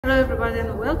Hello everybody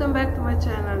and welcome back to my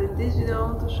channel. In this video I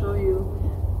want to show you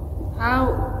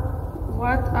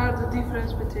what are the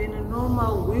difference between a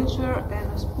normal wheelchair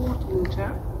and a sport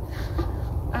wheelchair.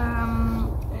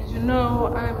 As you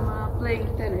know, I'm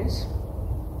playing tennis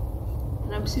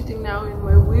and I'm sitting now in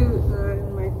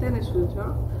my tennis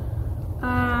wheelchair.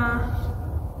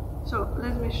 So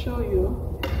let me show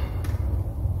you.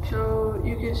 So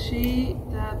you can see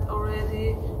that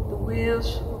already the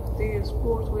wheels of the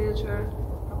sport wheelchair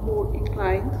are more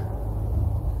inclined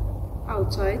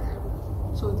outside,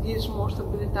 so it gives more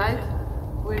stability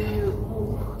when you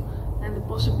move, and the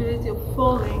possibility of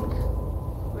falling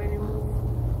when you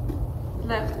move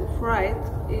left or right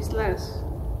is less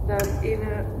than in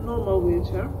a normal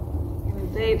wheelchair, in a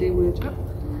daily wheelchair.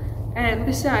 And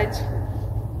besides,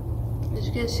 as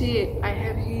you can see, I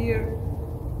have here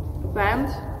a band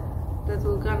that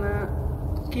will gonna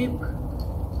keep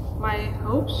my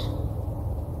hopes,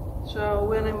 so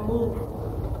when I move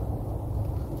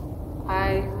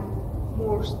I'm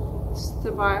more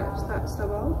stable,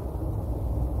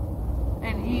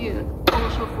 and here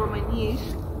also for my knees,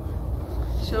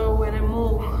 so when I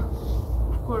move,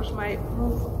 of course my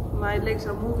legs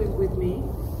are moving with me,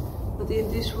 but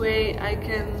in this way I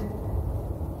can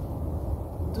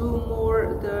do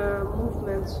more the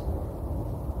movements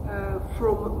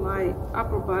from my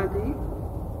upper body,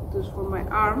 just for my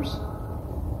arms,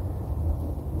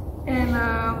 and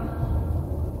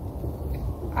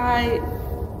I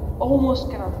almost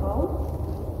cannot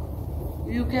fall.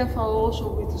 You can fall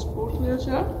also with the sport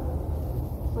wheelchair,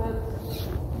 but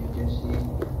you can see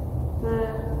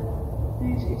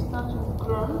this is touching the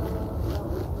ground, so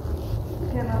you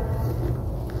cannot.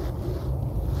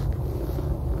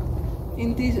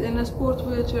 In a sport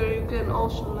wheelchair you can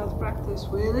also not practice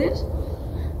wheelies,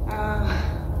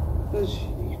 because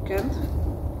you can't.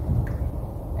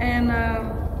 And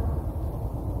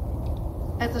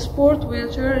at the sport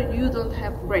wheelchair you don't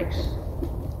have brakes.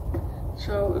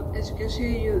 So as you can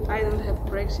see, I don't have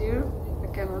brakes here. I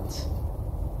cannot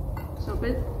stop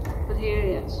it, but here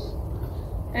yes.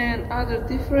 And other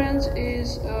difference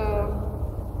is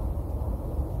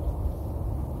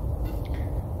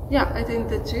yeah, I think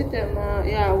that's it. And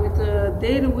yeah, with the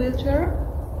daily wheelchair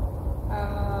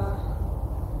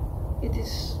it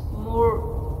is more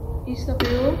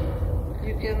instable.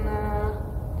 You can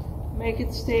make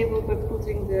it stable by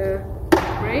putting the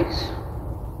brakes,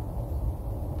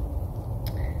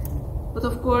 but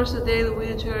of course the daily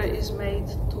wheelchair is made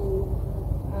to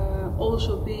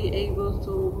also be able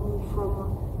to move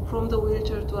from the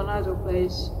wheelchair to another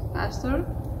place faster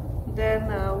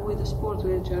than with the sport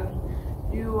wheelchair.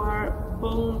 You are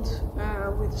bound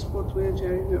with the sport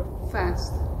wheelchair, you're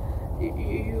fast,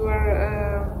 you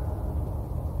are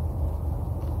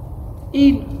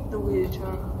in the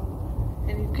wheelchair,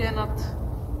 and you cannot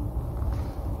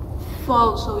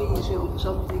fall so easy or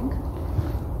something,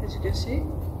 as you can see.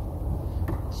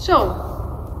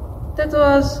 So that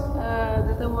was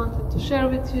that I wanted to share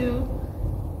with you,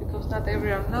 because not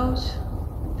everyone knows.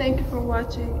 Thank you for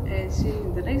watching and see you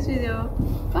in the next video.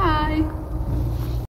 Bye!